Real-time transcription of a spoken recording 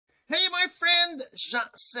Hey, my friend,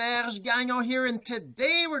 Jean-Serge Gagnon here, and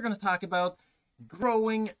today we're going to talk about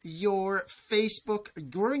growing your Facebook,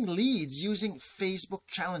 growing leads using Facebook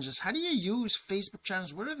challenges. How do you use Facebook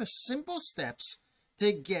challenges? What are the simple steps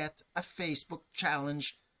to get a Facebook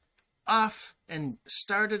challenge off and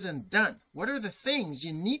started and done? What are the things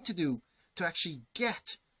you need to do to actually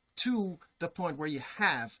get to the point where you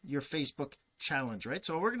have your Facebook challenge, right?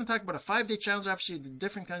 So we're going to talk about a 5-day challenge, obviously the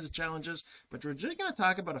different kinds of challenges, but we're just going to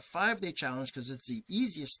talk about a 5-day challenge because it's the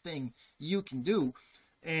easiest thing you can do.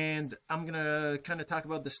 And I'm going to kind of talk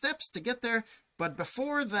about the steps to get there. But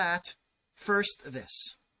before that, first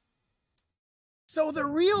this. So the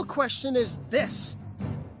real question is this: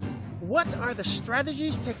 what are the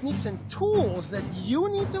strategies, techniques, and tools that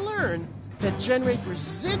you need to learn to generate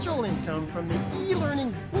residual income from the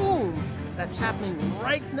e-learning boom that's happening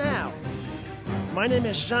right now? My name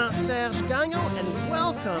is Jean-Serge Gagnon, and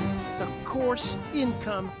welcome to Course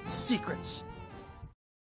Income Secrets.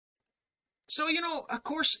 So, a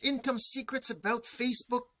Course Income Secrets about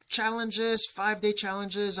Facebook challenges, 5-day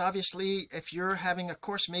challenges. Obviously, if you're having a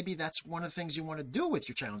course, maybe that's one of the things you want to do with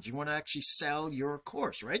your challenge. You want to actually sell your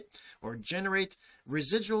course, right? Or generate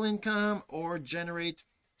residual income, or generate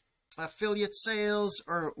affiliate sales,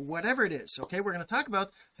 or whatever it is. Okay, we're going to talk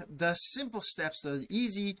about the simple steps,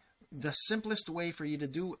 the simplest way for you to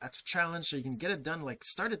do a challenge so you can get it done, like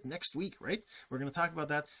start it next week, right? We're going to talk about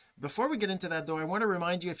that. Before we get into that though, I want to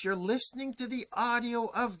remind you, if you're listening to the audio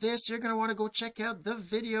of this, you're going to want to go check out the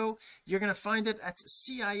video. You're going to find it at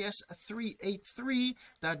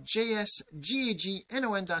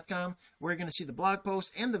cis383.jsgagnon.com, where you're going to see the blog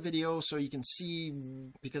post and the video, so you can see,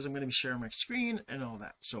 because I'm going to be sharing my screen and all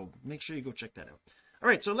that. So make sure you go check that out. All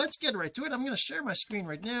right, so let's get right to it. I'm going to share my screen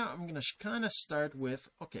right now. I'm going to kind of start with,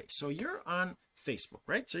 okay, so you're on Facebook,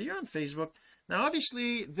 right? So you're on Facebook. Now,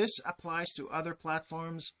 obviously, this applies to other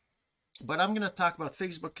platforms, but I'm going to talk about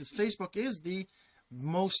Facebook because Facebook is the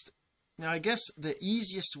most, now I guess, the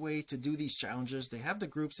easiest way to do these challenges. They have the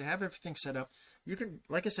groups, they have everything set up. You can,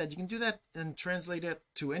 like I said, you can do that and translate it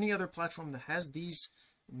to any other platform that has these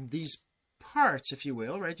parts, if you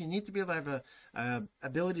will, right? You need to be able to have a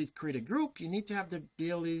ability to create a group. You need to have the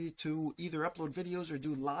ability to either upload videos or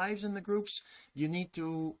do lives in the groups. You need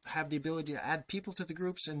to have the ability to add people to the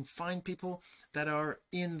groups and find people that are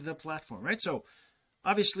in the platform, right? So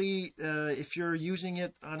obviously, if you're using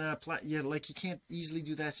it on a like you can't easily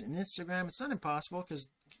do that in Instagram. It's not impossible because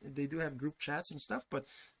they do have group chats and stuff, but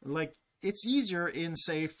like it's easier in,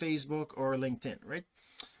 say, Facebook or LinkedIn, right?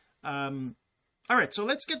 All right, so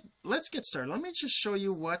let's get started. Let me just show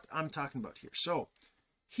you what I'm talking about here. So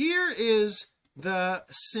here is the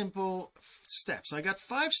simple steps. I got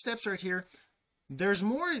 5 steps right here. There's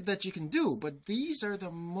more that you can do, but these are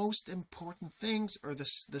the most important things, or the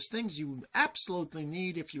things you absolutely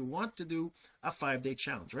need if you want to do a 5-day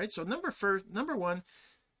challenge, right? So number 1,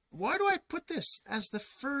 why do I put this as the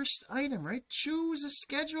first item, right? Choose a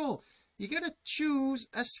schedule. You got to choose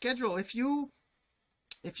a schedule. If you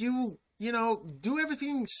do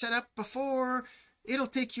everything set up before, it'll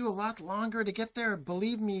take you a lot longer to get there.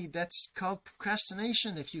 Believe me, that's called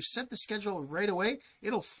procrastination. If you set the schedule right away,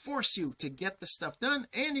 it'll force you to get the stuff done.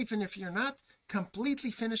 And even if you're not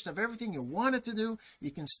completely finished of everything you wanted to do,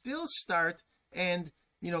 you can still start and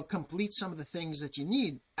complete some of the things that you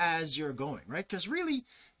need as you're going, right? Because really,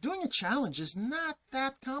 doing a challenge is not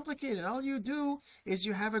that complicated. All you do is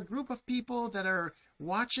you have a group of people that are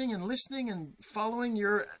watching and listening and following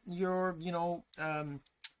your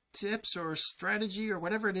tips or strategy or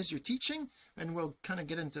whatever it is you're teaching, and we'll kind of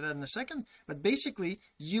get into that in a second. But basically,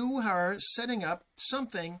 you are setting up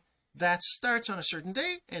something that starts on a certain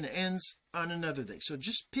day and ends on another day. So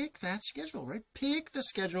just pick that schedule, right? Pick the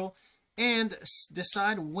schedule and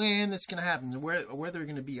decide when it's going to happen, whether you're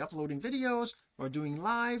going to be uploading videos or doing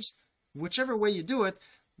lives. Whichever way you do it,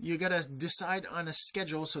 you got to decide on a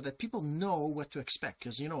schedule so that people know what to expect.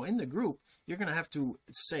 Because in the group, you're going to have to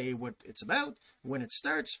say what it's about, when it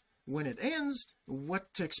starts, when it ends,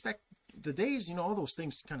 what to expect, the days, all those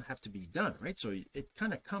things kind of have to be done, right? So it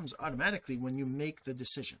kind of comes automatically when you make the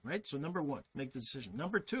decision, right? So number 1, make the decision.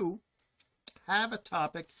 Number 2, have a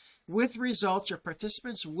topic with results your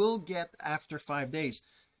participants will get after 5 days.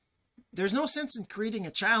 There's no sense in creating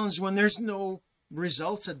a challenge when there's no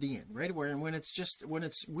results at the end, right? When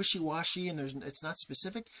it's wishy-washy and it's not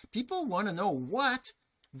specific. People want to know what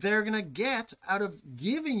they're gonna get out of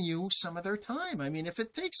giving you some of their time. I mean, if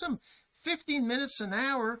it takes them 15 minutes, an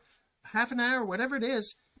hour, half an hour, whatever it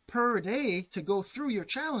is per day to go through your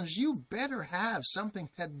challenge, you better have something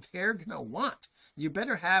that they're gonna want. You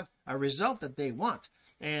better have a result that they want.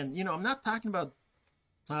 And I'm not talking about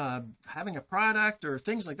having a product or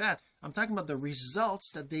things like that. I'm talking about the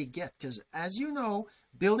results that they get, because as you know,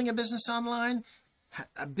 building a business online,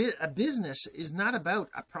 a business is not about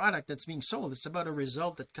a product that's being sold. It's about a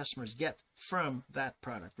result that customers get from that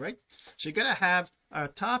product, right? So you got to have a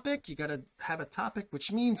topic. You got to have a topic,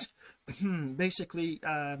 which means basically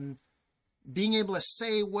being able to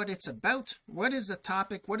say what it's about. What is the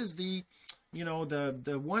topic? What is the, you know,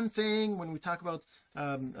 the one thing when we talk about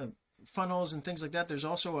funnels and things like that? There's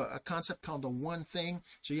also a concept called the one thing.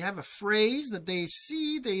 So you have a phrase that they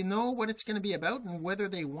see, they know what it's going to be about and whether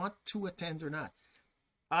they want to attend or not.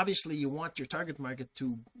 Obviously you want your target market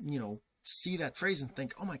to, you know, see that phrase and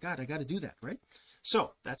think, oh my God, I got to do that, right?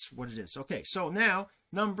 So that's what it is. Okay, so now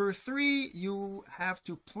number 3, you have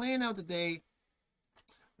to plan out the day,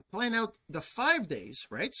 plan out the 5 days,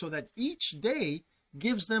 right? So that each day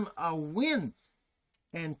gives them a win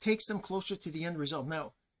and takes them closer to the end result.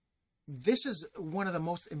 Now, this is one of the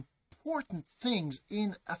most important things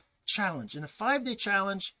in a challenge. In a 5-day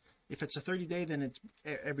challenge, if it's a 30-day, then it's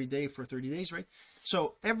every day for 30 days, right?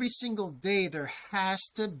 So every single day there has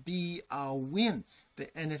to be a win,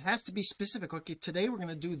 and it has to be specific. Okay, today we're going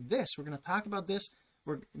to do this. We're going to talk about this.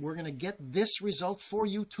 We're going to get this result for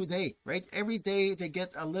you today, right? Every day they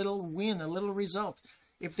get a little win, a little result.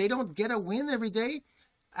 If they don't get a win every day,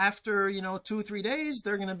 after, you know, 2 or 3 days,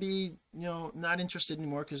 they're going to be, you know, not interested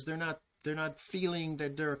anymore, because they're not feeling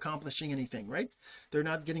that they're accomplishing anything, right? They're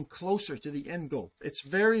not getting closer to the end goal. It's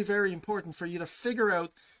very, very important for you to figure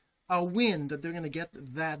out a win that they're going to get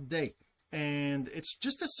that day. And it's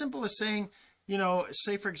just as simple as saying, you know,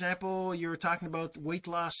 say for example, you're talking about weight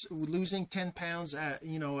loss, losing 10 pounds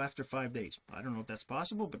you know, after 5 days. I don't know if that's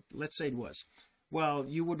possible, but let's say it was. Well,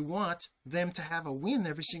 you would want them to have a win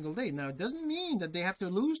every single day. Now, it doesn't mean that they have to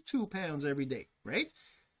lose 2 pounds every day, right?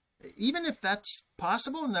 Even if that's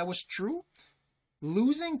possible and that was true,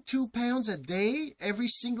 losing 2 pounds a day, every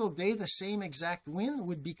single day, the same exact win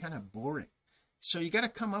would be kind of boring. So you got to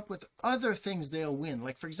come up with other things they'll win.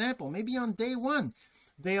 Like, for example, maybe on day 1,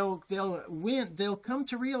 they'll win. They'll come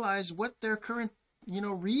to realize what their current, you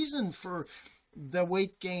know, reason for the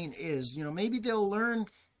weight gain is. You know, maybe they'll learn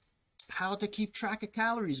how to keep track of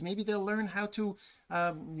calories. Maybe they'll learn how to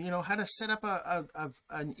you know, how to set up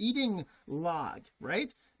an eating log,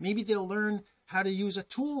 right? Maybe they'll learn how to use a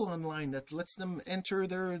tool online that lets them enter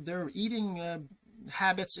their eating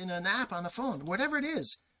habits in an app on the phone. Whatever it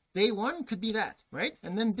is, day 1 could be that, right?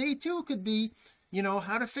 And then day 2 could be, you know,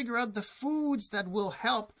 how to figure out the foods that will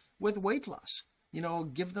help with weight loss. You know,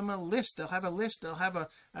 give them a list. They'll have a list. They'll have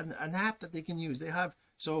an app that they can use. They have,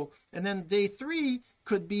 so, and then day 3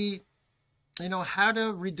 could be, you know, how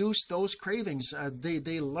to reduce those cravings.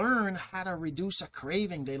 They learn how to reduce a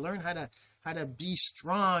craving. They learn how to be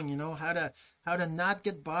strong, you know, how to not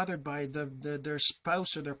get bothered by their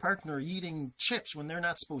spouse or their partner eating chips when they're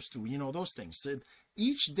not supposed to, you know, those things. So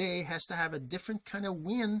each day has to have a different kind of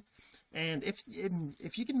win, and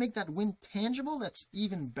if you can make that win tangible, that's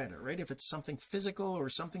even better, right? If it's something physical or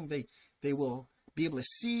something they will be able to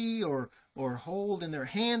see or hold in their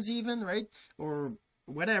hands even, right? Or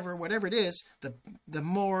whatever it is, the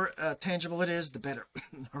more tangible it is, the better.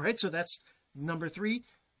 All right, so that's number 3,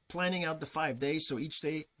 planning out the 5 days, so each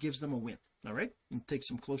day gives them a win. All right, and takes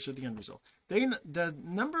them closer to the end result. Then the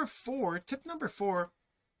number 4, tip number 4,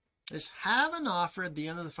 is have an offer at the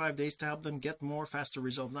end of the 5 days to help them get more faster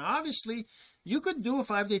results. Now, obviously, you could do a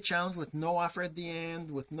 5-day challenge with no offer at the end,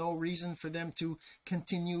 with no reason for them to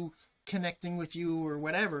continue connecting with you or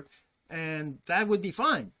whatever, and that would be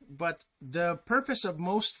fine. But the purpose of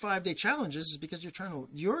most 5-day challenges is because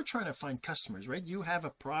you're trying to find customers, right? You have a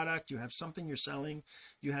product, you have something you're selling,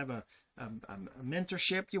 you have a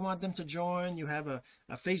mentorship you want them to join, you have a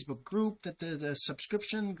Facebook group, that the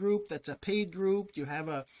subscription group that's a paid group, you have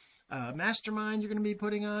a mastermind you're going to be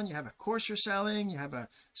putting on, you have a course you're selling, you have a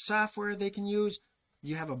software they can use,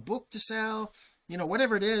 you have a book to sell, you know,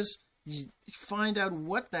 whatever it is, you find out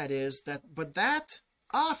what that is. But that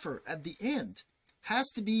offer at the end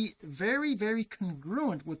has to be very, very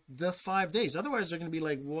congruent with the 5 days. Otherwise they're going to be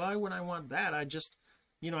like, why would I want that? I just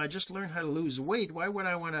learned how to lose weight. Why would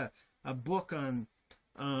I want a book on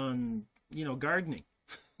you know, gardening?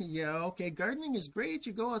 Yeah, okay, gardening is great.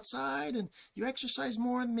 You go outside and you exercise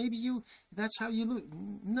more, and maybe that's how you lose.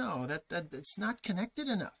 No, that it's not connected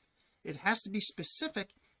enough. It has to be specific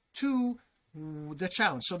to the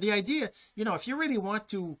challenge. So the idea, you know, if you really want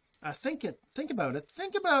to think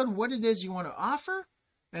about what it is you want to offer,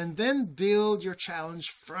 and then build your challenge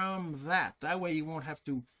from that. That way you won't have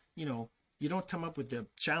to, you know, you don't come up with the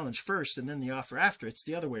challenge first and then the offer after. It's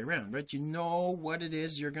the other way around, right? You know what it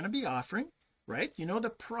is you're going to be offering, right? You know the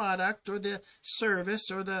product or the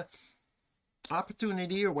service or the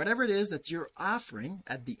opportunity or whatever it is that you're offering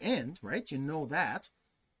at the end, right? You know that.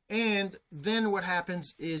 And then what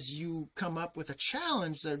happens is you come up with a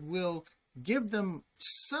challenge that will give them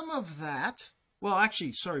some of that. Well,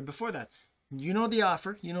 actually, sorry, before that, you know the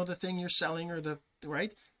offer, you know the thing you're selling, or the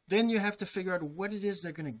right, then you have to figure out what it is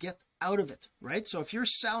they're going to get out of it, right? So if you're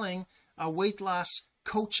selling a weight loss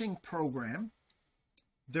coaching program,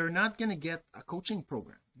 they're not going to get a coaching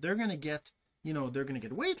program. They're going to get, you know, they're going to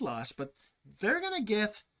get weight loss, but they're going to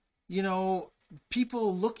get, you know,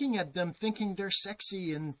 people looking at them thinking they're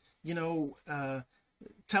sexy, and you know,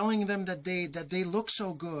 telling them that they look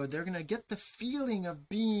so good. They're going to get the feeling of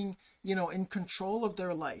being, you know, in control of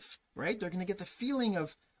their life, right? They're going to get the feeling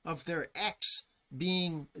of their ex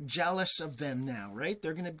being jealous of them now, right?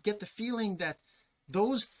 They're going to get the feeling that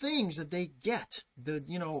those things that they get, the,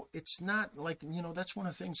 you know, it's not like, you know, that's one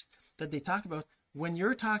of the things that they talk about when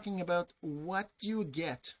you're talking about what you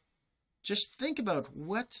get. Just think about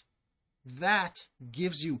what that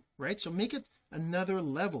gives you, right? So make it another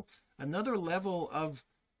level of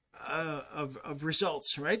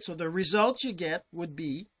results, right? So the results you get would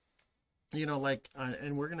be, you know, like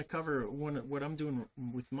and we're going to cover what I'm doing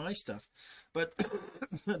with my stuff, but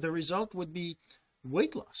the result would be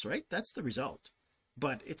weight loss, right? That's the result,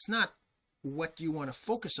 but it's not what you want to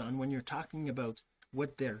focus on when you're talking about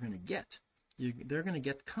what they're going to get. They're going to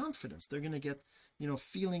get confidence. They're going to get, you know,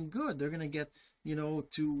 feeling good. They're going to get, you know,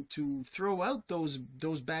 to throw out those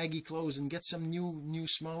baggy clothes and get some new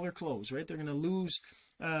smaller clothes, right? They're going to lose,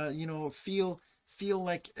 you know, feel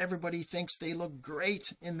like everybody thinks they look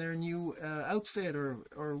great in their new outfit,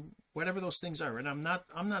 or whatever those things are. And I'm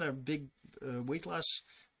not a big weight loss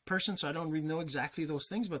person, so I don't really know exactly those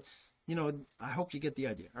things, but you know, I hope you get the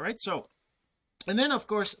idea. All right. So, and then of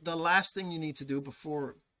course the last thing you need to do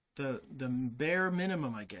before the bare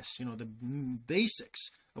minimum, I guess, you know, the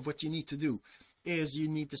basics of what you need to do is you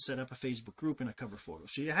need to set up a Facebook group and a cover photo.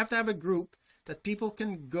 So you have to have a group that people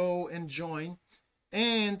can go and join,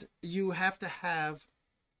 and you have to have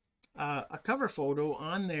a cover photo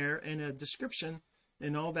on there and a description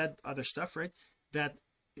and all that other stuff, right? That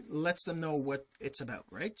lets them know what it's about,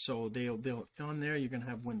 right? So they'll on there, you're going to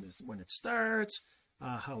have when it starts,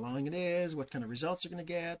 how long it is, what kind of results you're going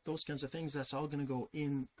to get, those kinds of things. That's all going to go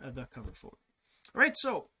in the cover photo. All right.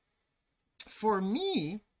 So for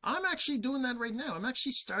me, I'm actually doing that right now. I'm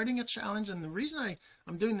actually starting a challenge, and the reason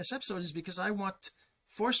I'm doing this episode is because I want to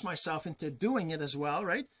force myself into doing it as well,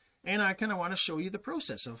 right? And I kind of want to show you the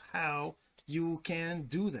process of how you can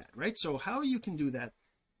do that, right? So how you can do that.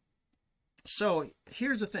 So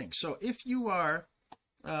here's the thing. So if you are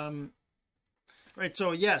right,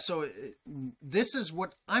 so yeah, so this is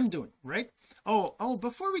what I'm doing, right? Oh,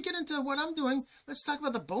 before we get into what I'm doing, let's talk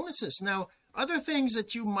about the bonuses. Now, other things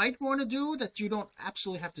that you might want to do that you don't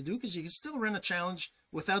absolutely have to do, because you can still run a challenge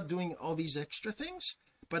without doing all these extra things,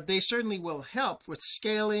 but they certainly will help with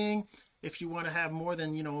scaling. If you want to have more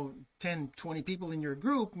than, you know, 10-20 people in your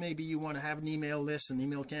group, maybe you want to have an email list, an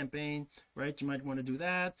email campaign, right? You might want to do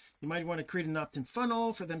that. You might want to create an opt-in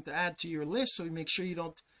funnel for them to add to your list, so you make sure you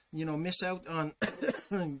don't, you know, miss out on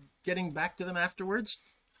getting back to them afterwards,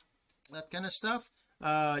 that kind of stuff.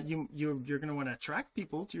 You're going to want to attract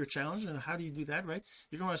people to your challenge. And how do you do that, right?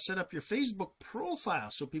 You're going to want to set up your Facebook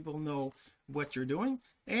profile so people know what you're doing,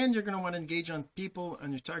 and you're going to want to engage on people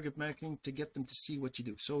on your target marketing to get them to see what you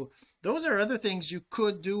do. So those are other things you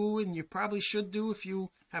could do, and you probably should do if you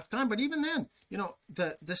have time. But even then, you know,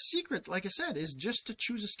 the secret, like I said, is just to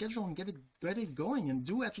choose a schedule and get it going, and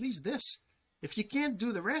do at least this. If you can't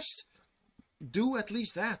do the rest, do at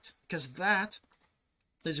least that, because that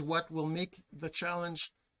is what will make the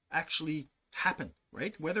challenge actually happen,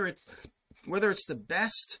 right? Whether it's the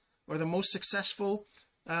best or the most successful,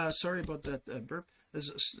 sorry about that burp,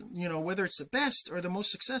 you know, whether it's the best or the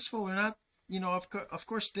most successful or not, you know, of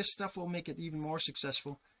course this stuff will make it even more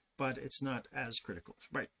successful, but it's not as critical,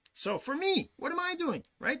 right? So for me, what am I doing,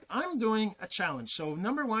 right? I'm doing a challenge. So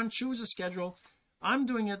number one, choose a schedule. I'm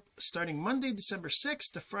doing it starting Monday December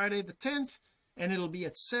 6th to Friday the 10th, and it'll be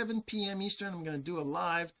at 7 p.m. Eastern. I'm going to do a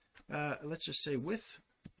live, let's just say with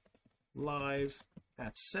live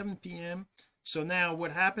at 7 p.m. So now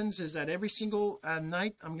what happens is that every single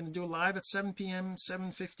night I'm going to do a live at 7 p.m.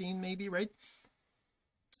 7:15 maybe, right?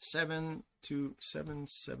 7 to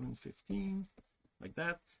 7:15, like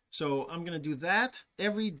that. So I'm going to do that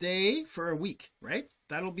every day for a week, right?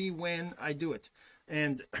 That'll be when I do it.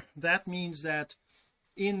 And that means that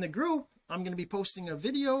in the group, I'm going to be posting a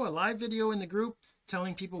live video in the group,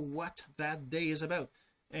 telling people what that day is about.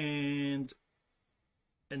 And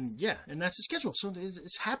yeah, and that's the schedule. So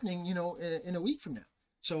it's happening, you know, in a week from now.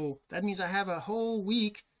 So that means I have a whole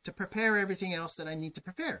week to prepare everything else that I need to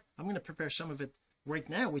prepare. I'm going to prepare some of it right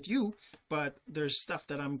now with you, but there's stuff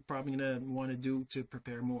that I'm probably going to want to do to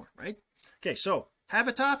prepare more, right? Okay, so have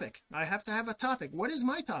a topic. I have to have a topic. What is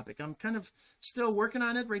my topic? I'm kind of still working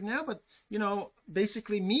on it right now, but you know,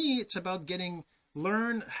 basically me, it's about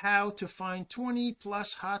learn how to find 20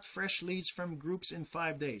 plus hot fresh leads from groups in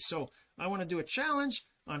 5 days. So I want to do a challenge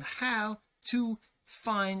on how to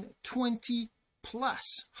find 20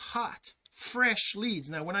 plus hot fresh leads.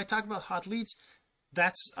 Now when I talk about hot leads,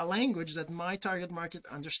 that's a language that my target market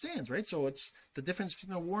understands, right? So it's the difference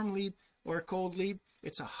between a warm lead or a cold lead.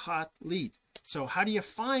 It's a hot lead. So how do you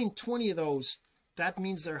find 20 of those? That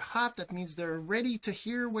means they're hot. That means they're ready to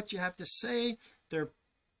hear what you have to say. They're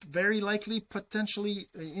very likely potentially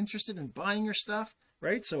interested in buying your stuff,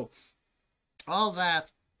 right? So all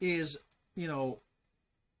that is, you know,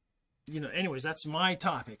 anyways, that's my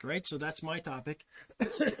topic, right? So that's my topic.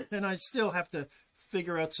 And I still have to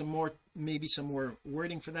figure out maybe some more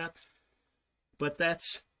wording for that, but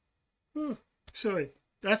that's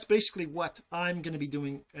that's basically what I'm going to be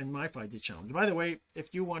doing in my 5-day challenge. By the way,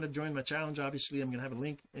 if you want to join my challenge, obviously I'm going to have a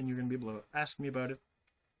link and you're going to be able to ask me about it.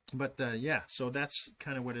 But yeah, so that's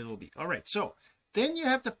kind of what it'll be. All right, so then you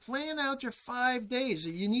have to plan out your 5 days.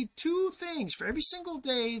 You need 2 things for every single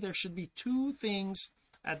day. There should be 2 things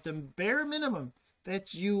at the bare minimum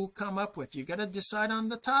that you come up with. You got to decide on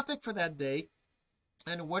the topic for that day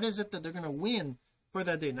and what is it that they're going to win for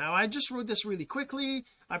that day. Now I just wrote this really quickly.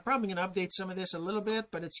 I'm probably going to update some of this a little bit,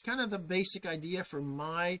 but it's kind of the basic idea for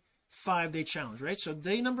my 5-day challenge, right? So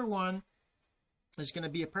day number 1 is going to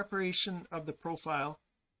be a preparation of the profile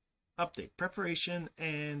update, preparation,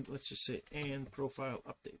 and let's just say and profile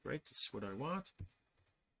update, right? That's what I want.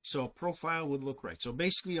 So profile would look right. So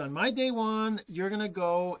basically on my day 1, you're going to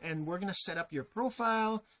go and we're going to set up your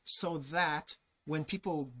profile so that when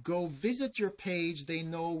people go visit your page, they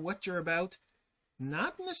know what you're about,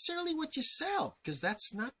 not necessarily what you sell, because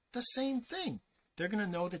that's not the same thing. They're going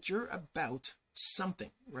to know that you're about something,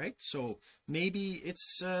 right? So maybe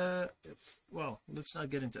it's well, let's not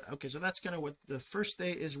get into that. Okay, so that's kind of what the first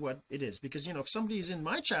day is, what it is, because you know, if somebody's in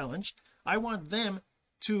my challenge, I want them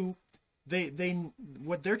to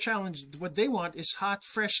what their challenge, what they want is hot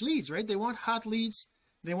fresh leads, right? They want hot leads.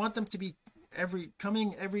 They want them to be every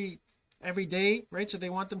day, right? So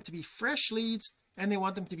they want them to be fresh leads and they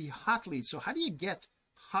want them to be hot leads. So how do you get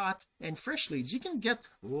hot and fresh leads? You can get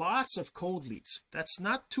lots of cold leads. That's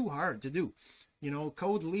not too hard to do. You know,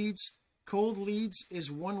 cold leads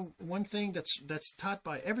is one thing that's taught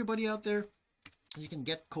by everybody out there. You can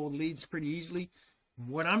get cold leads pretty easily.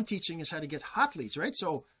 What I'm teaching is how to get hot leads, right?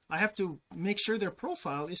 So I have to make sure their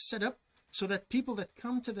profile is set up so that people that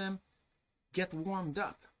come to them get warmed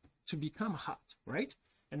up to become hot, right?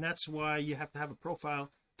 And that's why you have to have a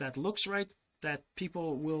profile that looks right, that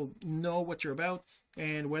people will know what you're about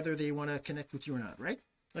and whether they want to connect with you or not, right?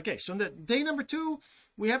 Okay, so the day number 2,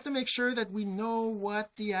 we have to make sure that we know what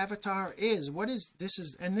the avatar is. What is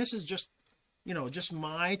this? And this is just, you know, just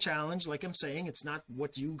my challenge. Like I'm saying, it's not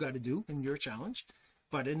what you got to do in your challenge,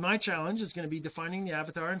 but in my challenge, it's going to be defining the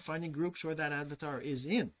avatar and finding groups where that avatar is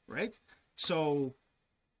in, right? So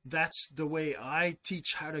that's the way I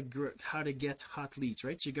teach how to get hot leads,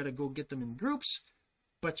 right? So you got to go get them in groups,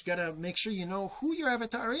 but you got to make sure you know who your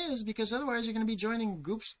avatar is, because otherwise you're going to be joining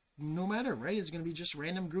groups no matter, right? It's going to be just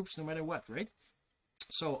random groups no matter what, right?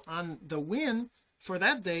 So on the win for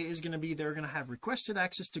that day is going to be they're going to have requested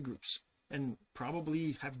access to groups and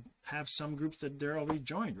probably have some groups that they're already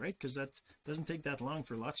joined, right? Because that doesn't take that long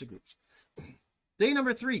for lots of groups. Day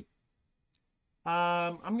number 3,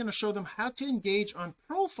 I'm going to show them how to engage on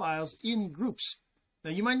profiles in groups.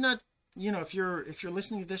 Now you might not, you know, if you're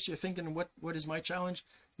listening to this, you're thinking, what is my challenge?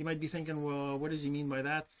 You might be thinking, well, what does he mean by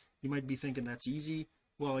that? You might be thinking that's easy.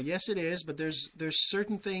 Well, yes it is, but there's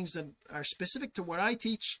certain things that are specific to what I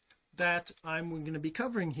teach that I'm going to be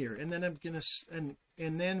covering here, and then I'm going to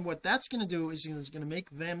and then what that's going to do is it's going to make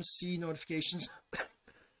them see notifications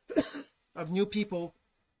of new people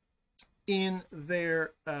in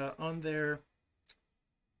their on their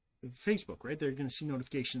Facebook, right? They're going to see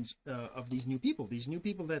notifications of these new people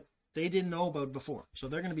that they didn't know about before. So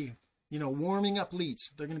they're going to be, you know, warming up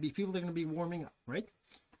leads. They're going to be people that are going to be warming up, right?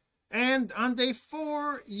 And on day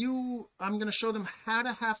 4, I'm going to show them how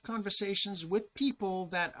to have conversations with people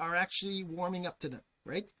that are actually warming up to them,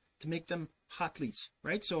 right? To make them hot leads,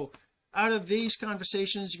 right? So out of these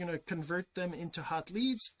conversations, you're going to convert them into hot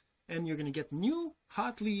leads, and you're going to get new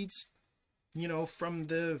hot leads, you know, from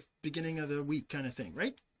the beginning of the week kind of thing,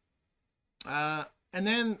 right? and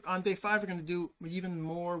then on day 5 we're going to do even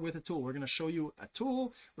more with a tool. We're going to show you a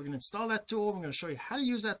tool, we're going to install that tool, we're going to show you how to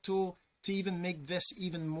use that tool to even make this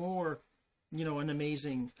even more, you know, an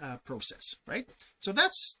amazing process, right? So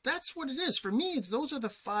that's what it is for me. It's those are the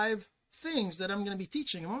 5 things that I'm going to be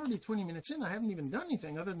teaching. I'm already 20 minutes in. I haven't even done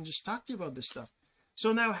anything other than just talk to you about this stuff.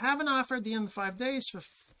 So now have an offer at the end of the 5 days.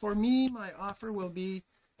 For me, my offer will be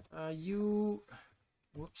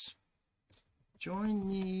join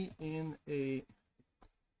me in a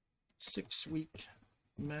 6-week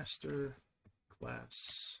master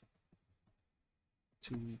class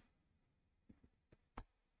to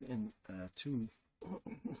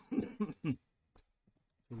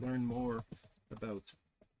learn more about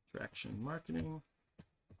traction marketing,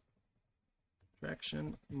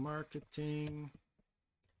 personal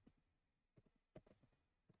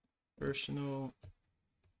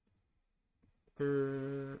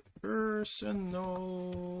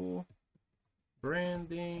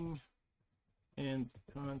branding and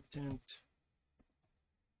content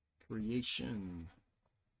creation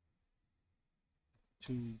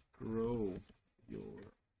to grow your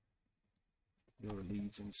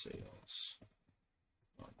leads and sales.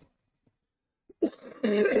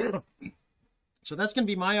 So that's going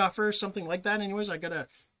to be my offer, something like that. Anyways, I gotta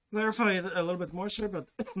clarify a little bit more, sir, but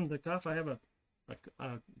the cough, I have a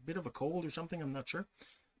bit of a cold or something, I'm not sure.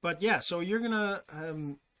 But yeah, so you're gonna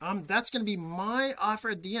that's going to be my offer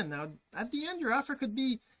at the end. Now at the end, your offer could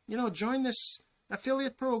be, you know, join this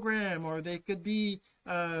affiliate program, or they could be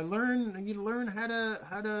learn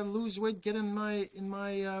how to lose weight, get in my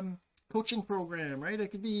coaching program, right? It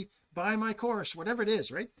could be buy my course, whatever it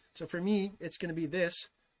is, right? So for me, it's going to be this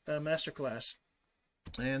masterclass.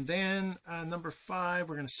 And then number 5,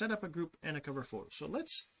 we're going to set up a group and a cover photo. So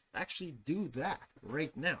let's actually do that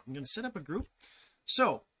right now. I'm going to set up a group.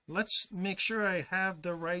 So let's make sure I have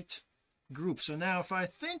the right group. So now if I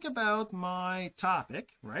think about my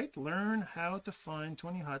topic, right, learn how to find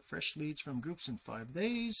 20 hot fresh leads from groups in 5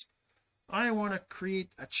 days, I want to create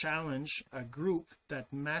a challenge, a group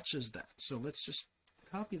that matches that. So let's just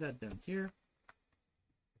copy that down here.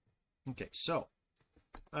 Okay, so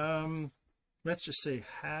let's just say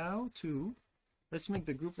let's make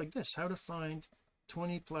the group like this: how to find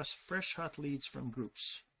 20 plus fresh hot leads from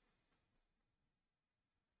groups.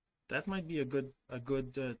 That might be a good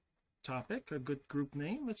topic, a good group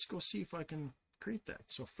name. Let's go see if I can create that.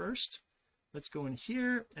 So first, let's go in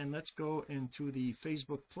here and let's go into the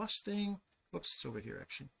Facebook Plus thing. Whoops, it's over here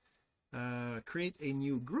actually. Create a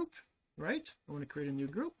new group, right? I want to create a new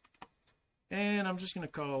group, and I'm just going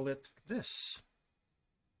to call it this: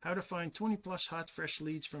 how to find 20 plus hot fresh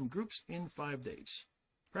leads from groups in 5 days.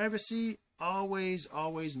 Privacy, always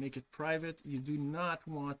make it private. You do not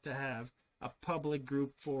want to have a public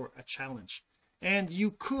group for a challenge. And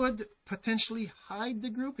you could potentially hide the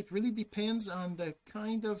group. It really depends on the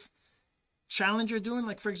kind of challenge you're doing.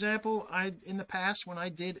 Like for example, in the past when I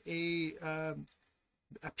did a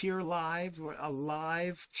peer live, or a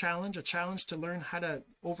live challenge, a challenge to learn how to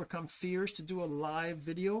overcome fears, to do a live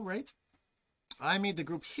video, right, I made the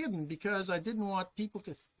group hidden because I didn't want people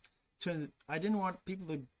to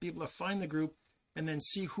be able to find the group and then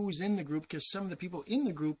see who's in the group, because some of the people in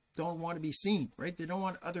the group don't want to be seen, right? They don't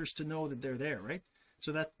want others to know that they're there, right?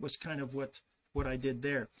 So that was kind of what I did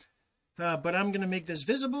there. But I'm going to make this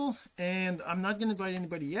visible, and I'm not going to invite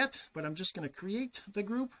anybody yet, but I'm just going to create the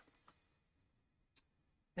group.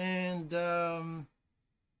 And I'm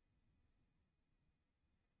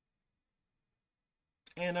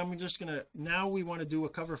just going to, now we want to do a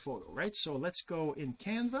cover photo, right? So let's go in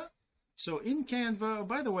Canva. So in Canva, oh,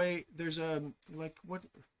 by the way, there's a like what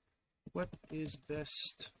is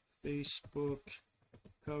best Facebook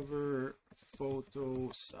cover photo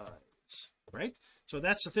size, right? So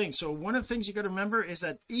that's the thing. So one of the things you got to remember is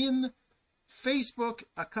that in Facebook,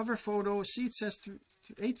 a cover photo, see, it says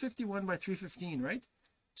 851 by 315, right?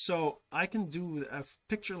 So I can do a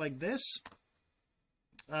picture like this,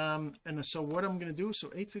 and so what I'm going to do, so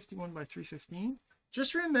 851 by 315.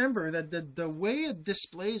 Just remember that the way it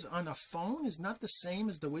displays on a phone is not the same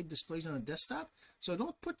as the way it displays on a desktop. So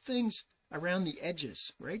don't put things around the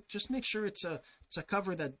edges, right? Just make sure it's a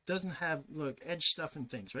cover that doesn't have, look, edge stuff and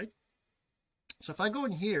things, right? So if I go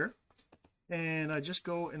in here and I just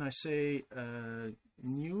go and I say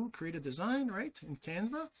new, create a design, right, in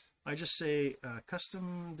Canva, I just say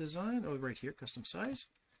custom design, oh, right here, custom size.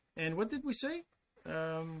 And what did we say?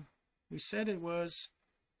 We said it was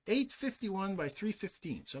 851 by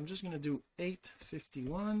 315. So I'm just going to do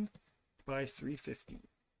 851 by 315.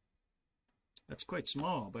 That's quite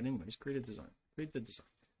small, but anyways, create the design.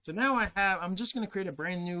 So now I'm just going to create a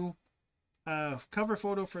brand new cover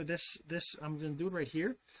photo for this I'm going to do it right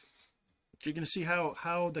here. You're going to see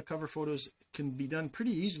how the cover photos can be done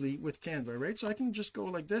pretty easily with Canva, right? So I can just go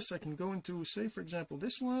like this. I can go into, say for example,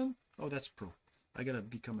 this one. Oh, that's pro. I gotta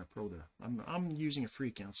become a pro there. I'm using a free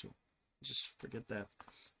account, so just forget that.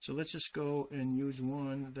 So let's just go and use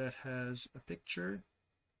one that has a picture,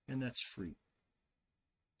 and that's free.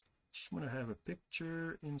 Just want to have a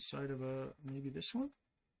picture inside of a, maybe this one.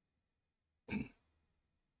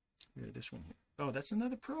 Yeah, this one here. Oh, that's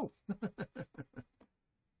another pro.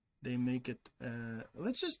 They make it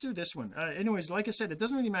let's just do this one. Anyways, like I said, it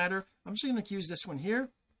doesn't really matter. I'm just going to use this one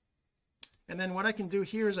here, and then what I can do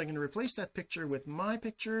here is I can replace that picture with my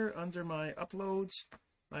picture. Under my uploads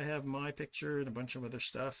I have my picture and a bunch of other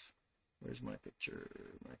stuff. Where's my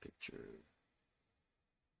picture? My picture,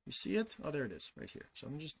 you see it? Oh, there it is, right here. So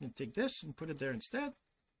I'm just going to take this and put it there instead.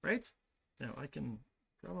 Right now I can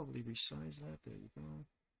probably resize that. There you go.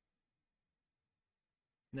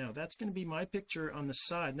 Now that's going to be my picture on the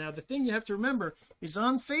side. Now the thing you have to remember is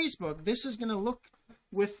on Facebook this is going to look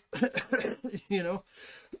with you know,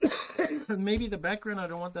 maybe the background, I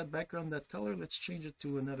don't want that background that color. Let's change it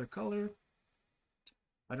to another color.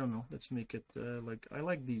 I don't know, let's make it like, I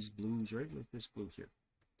like these blues, right? Like this blue here,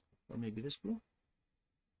 or maybe this blue.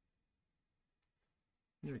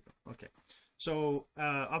 There we go. Okay, so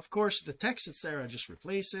of course the text that's there, I just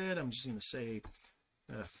replace it. I'm just going to say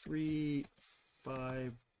free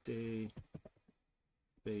 5-day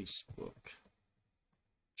Facebook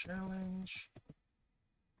challenge.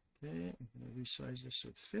 Okay, I'm going to resize this so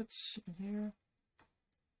it fits in here,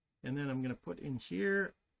 and then I'm going to put in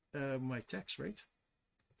here my text, right?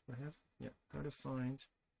 Do I have, yeah, how to find.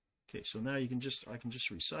 Okay, so now you can just, I can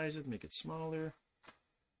just resize it, make it smaller,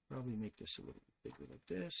 probably make this a little bit bigger like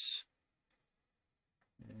this,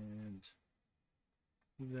 and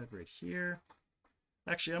move that right here.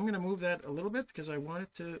 Actually I'm going to move that a little bit because I want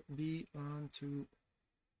it to be onto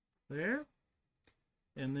there,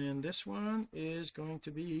 and then this one is going to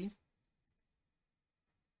be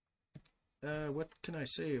what can I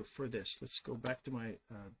say for this? Let's go back to my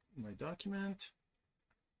my document,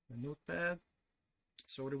 my notepad.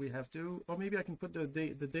 So what do we have to, oh, maybe I can put the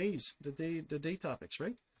day topics,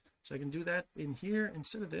 right? So I can do that in here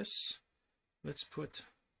instead of this. Let's put,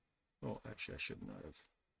 oh, actually I should not have.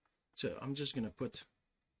 So I'm just going to put,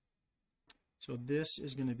 so this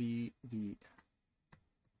is going to be the,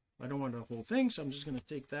 I don't want the whole thing, so I'm just going to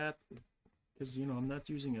take that because, you know, I'm not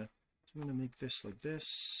using a, so I'm going to make this like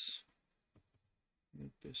this,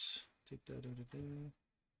 make this, take that out of there.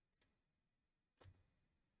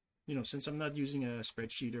 You know, since I'm not using a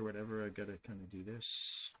spreadsheet or whatever, I gotta kind of do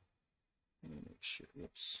this. Let me make sure,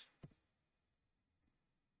 whoops.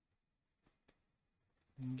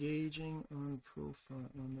 Engaging on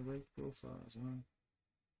profile, on the right profiles,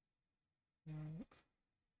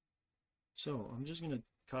 so I'm just going to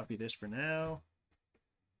copy this for now,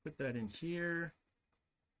 put that in here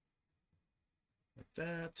like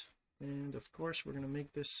that, and of course we're going to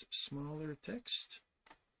make this smaller text,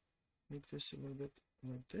 make this a little bit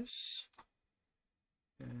like this,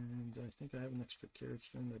 and I think I have an extra caret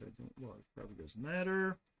string that I don't, well, it probably doesn't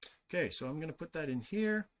matter. Okay, so I'm going to put that in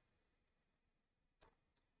here,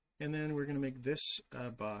 and then we're going to make this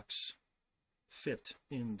box fit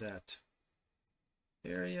in that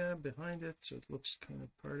area behind it so it looks kind of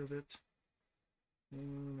part of it,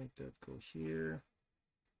 and make that go here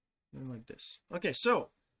and like this. Okay, so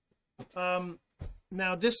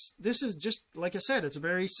now this is just like I said, it's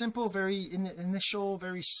very simple, very initial,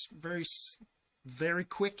 very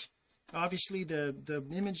quick. Obviously the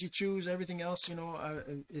image you choose, everything else, you know,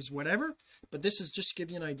 is whatever, but this is just to give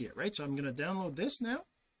you an idea, right? So I'm going to download this now,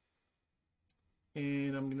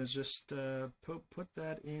 and I'm going to just put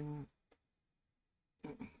that in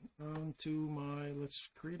onto my, let's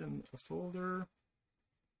create a folder.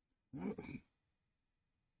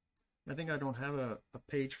 I think I don't have a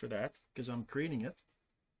page for that because I'm creating it.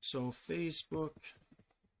 So Facebook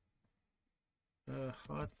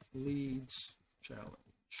hot leads challenge.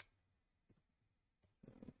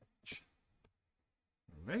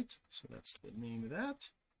 All right, so that's the name of that,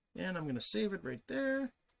 and I'm going to save it right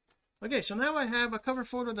there. Okay, so now I have a cover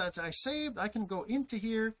photo that I saved. I can go into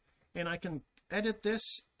here and I can edit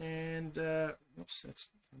this, and oops, that's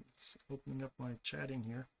opening up my chatting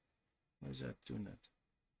here. Why is that doing that?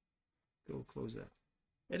 Go close that.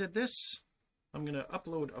 Edit this. I'm going to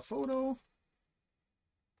upload a photo,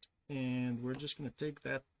 and we're just going to take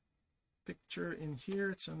that picture in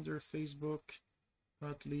here. It's under Facebook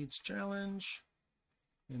hot leads challenge,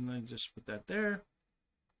 and then just put that there.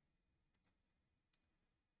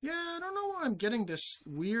 Yeah, I don't know why I'm getting this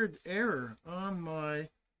weird error on my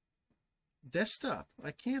desktop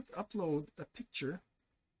I can't upload a picture.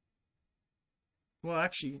 Well,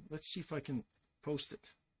 actually, let's see if I can post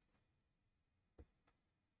it.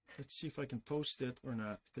 Let's see if I can post it or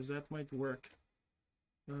not, because that might work.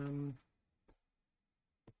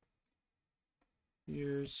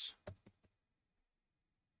 Here's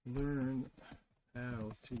learn how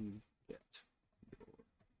to get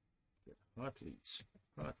hot leads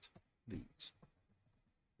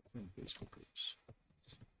from Facebook groups.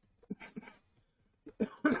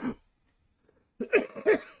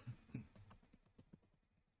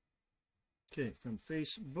 Okay, from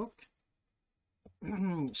Facebook.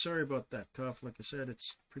 Sorry about that cough. Like I said,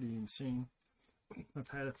 it's pretty insane. I've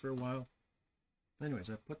had it for a while. Anyways,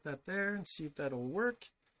 I put that there and see if that'll work,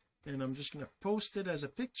 and I'm just going to post it as a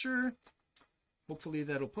picture. Hopefully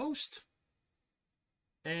that'll post,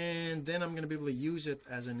 and then I'm going to be able to use it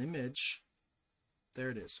as an image.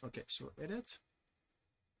 There it is. Okay, so edit,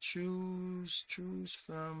 choose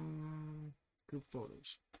from group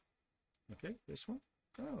photos. Okay, this one.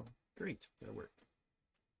 Oh, great, that worked.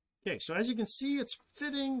 Okay, so as you can see, it's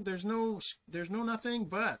fitting. There's no nothing,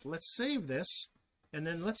 but let's save this, and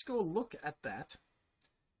then let's go look at that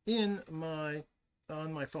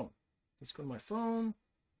on my phone. Let's go to my phone,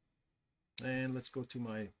 and let's go to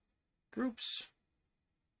my groups,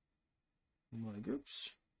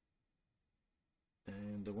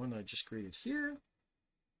 and the one I just created here,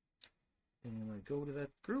 and I go to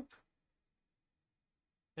that group.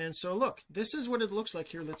 And so look, this is what it looks like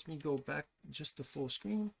here. Let me go back just to full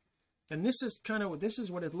screen, and this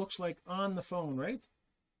is what it looks like on the phone, right?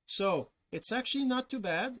 So it's actually not too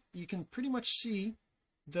bad. You can pretty much see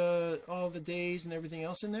all the days and everything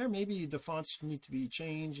else in there. Maybe the fonts need to be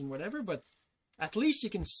changed and whatever, but at least you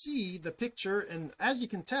can see the picture. And as you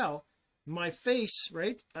can tell, my face,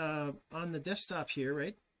 right, on the desktop here,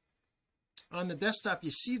 right, on the desktop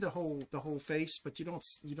you see the whole face, but you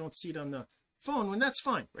don't see it on the phone, and that's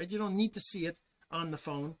fine, right? You don't need to see it on the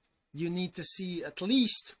phone. You need to see at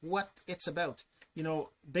least what it's about. You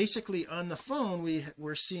know, basically on the phone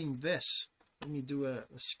we're seeing this. Let me do a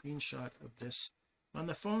screenshot of this. On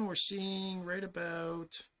the phone we're seeing right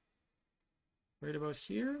about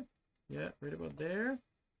here, yeah, right about there,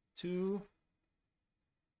 to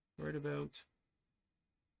right about,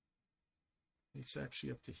 it's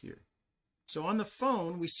actually up to here. So on the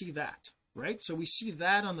phone we see that, right? So we see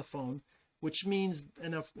that on the phone, which means,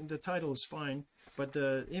 and the title is fine, but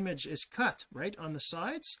the image is cut right on the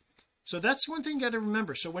sides. So that's one thing you got to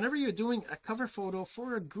remember. So whenever you're doing a cover photo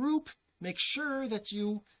for a group, make sure that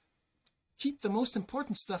you keep the most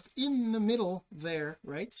important stuff in the middle there,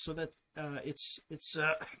 right? So that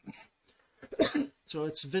so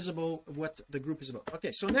it's visible what the group is about.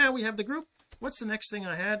 Okay, so now we have the group. What's the next thing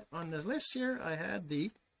I had on the list here? I had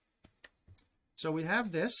so we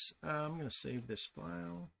have this. I'm going to save this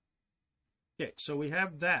file. Okay, so we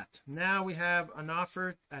have that. Now we have an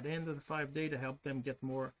offer at the end of the 5-day to help them get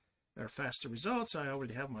more or faster results. I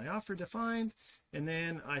already have my offer defined, and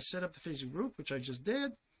then I set up the Facebook group, which I just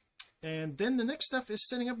did. And then the next stuff is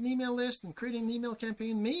setting up an email list and creating an email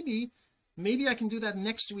campaign. Maybe I can do that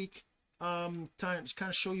next week, time to kind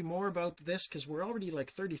of show you more about this, because we're already like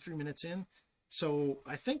 33 minutes in. So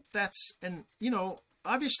I think that's, and you know,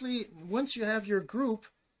 obviously once you have your group,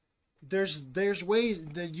 there's ways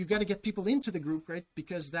that you got to get people into the group, right?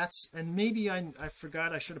 Because that's, and maybe I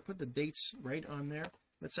forgot, I should have put the dates right on there.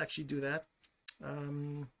 Let's actually do that.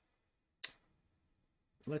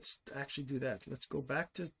 Let's actually do that. Let's go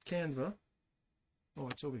back to Canva. Oh,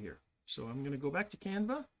 it's over here. So I'm going to go back to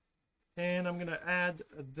Canva, and I'm going to add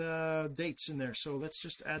the dates in there. So let's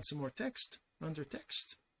just add some more text under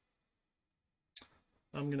text.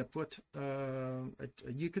 I'm going to put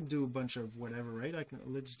you can do a bunch of whatever, right?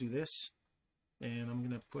 Let's do this, and I'm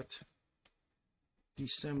going to put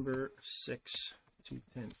December 6th to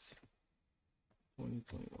 10th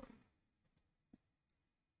 2021,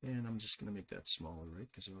 and I'm just going to make that smaller, right?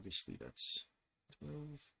 Because obviously that's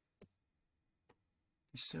 12.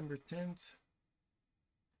 December 10th,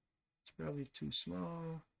 it's probably too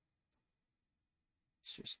small.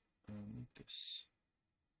 Let's just make this.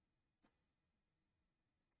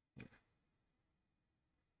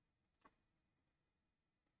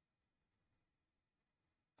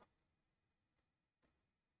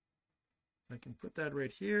 I can put that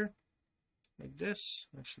right here like this.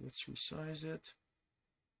 Actually, let's resize it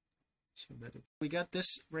so that we got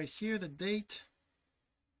this right here, the date,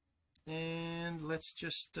 and let's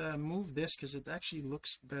just move this, because it actually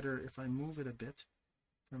looks better if I move it a bit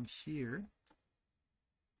from here.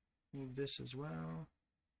 Move this as well,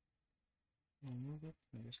 and move it,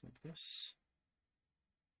 I guess, like this.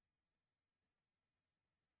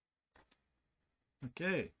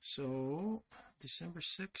 Okay, so December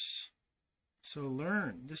 6th. So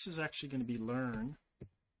learn. This is actually going to be learn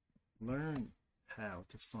how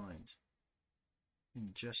to find in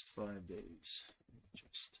just 5 days.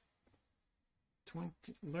 Just 20.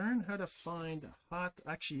 Learn how to find hot.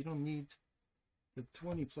 Actually, you don't need the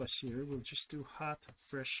 20 plus here. We'll just do hot,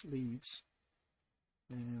 fresh leads.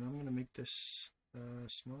 And I'm going to make this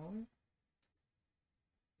smaller.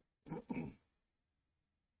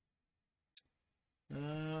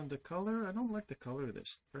 The color, I don't like the color of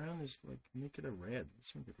this. Brown is like, make it a red.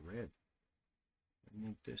 Let's make it red. And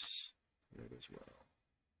make this red as well.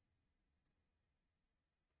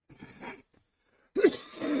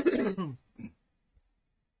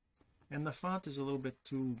 And the font is a little bit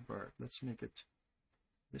too dark. Let's make it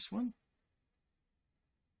this one.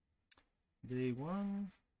 Day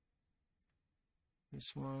 1.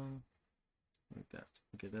 This one. Like that.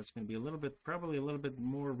 Okay, that's going to be a little bit, probably a little bit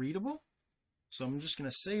more readable. So I'm just going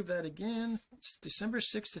to save that again. It's December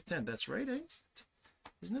 6th to 10th. That's right, eh?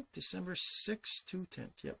 Isn't it? December 6th to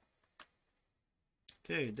 10th. Yep.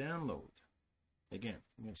 Okay, download. Again,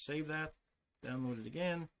 I'm going to save that. Download it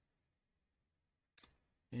again.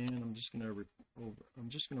 And I'm just going to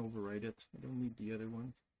overwrite it. I don't need the other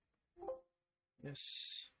one.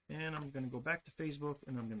 Yes. And I'm going to go back to Facebook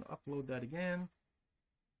and I'm going to upload that again.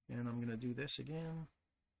 And I'm going to do this again.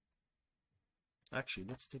 Actually,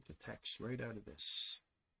 let's take the text right out of this.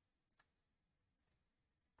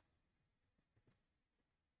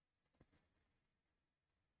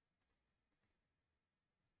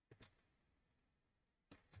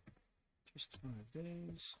 Just 5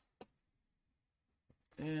 days.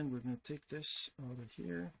 And we're going to take this out of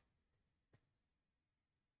here.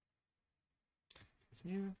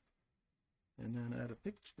 Here. And then add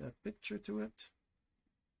that picture to it.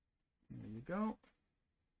 There you go.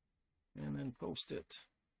 And then post it.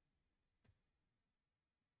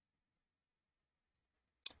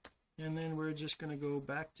 And then we're just going to go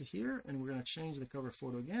back to here and we're going to change the cover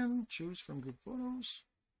photo again. Choose from group photos.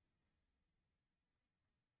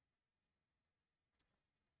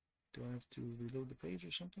 Do I have to reload the page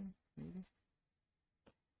or something? Maybe.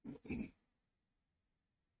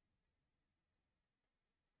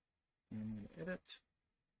 And I'm going to edit.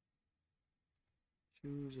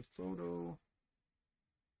 Choose a photo.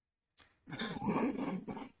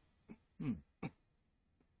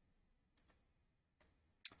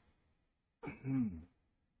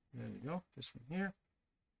 There you go, this one here,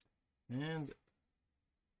 and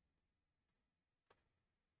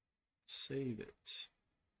save it.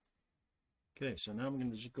 Okay, so now I'm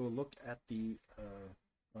going to just go look at the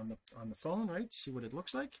on the phone, right? See what it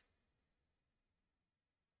looks like.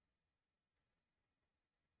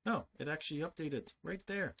 No, it actually updated right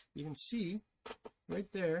there. You can see right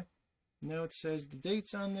there. Now it says the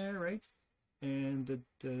dates on there, right? And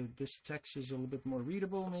this text is a little bit more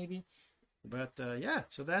readable, maybe. But yeah,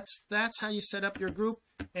 so that's how you set up your group.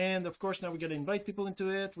 And of course, now we got to invite people into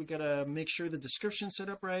it. We got to make sure the description's set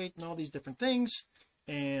up right and all these different things.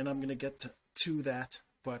 And I'm going to get to that.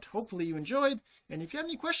 But hopefully you enjoyed. And if you have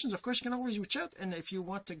any questions, of course, you can always reach out. And if you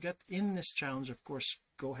want to get in this challenge, of course,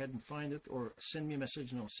 go ahead and find it or send me a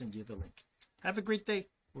message and I'll send you the link. Have a great day.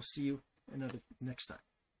 We'll see you next time.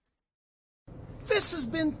 This has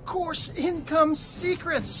been Course Income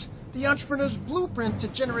Secrets, the entrepreneur's blueprint to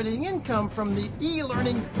generating income from the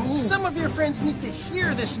e-learning boom. Some of your friends need to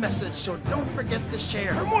hear this message, so don't forget to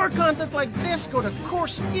share. For more content like this, go to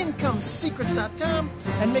CourseIncomeSecrets.com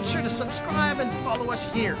and make sure to subscribe and follow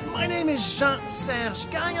us here. My name is Jean-Serge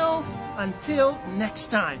Gagnon. Until next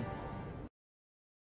time.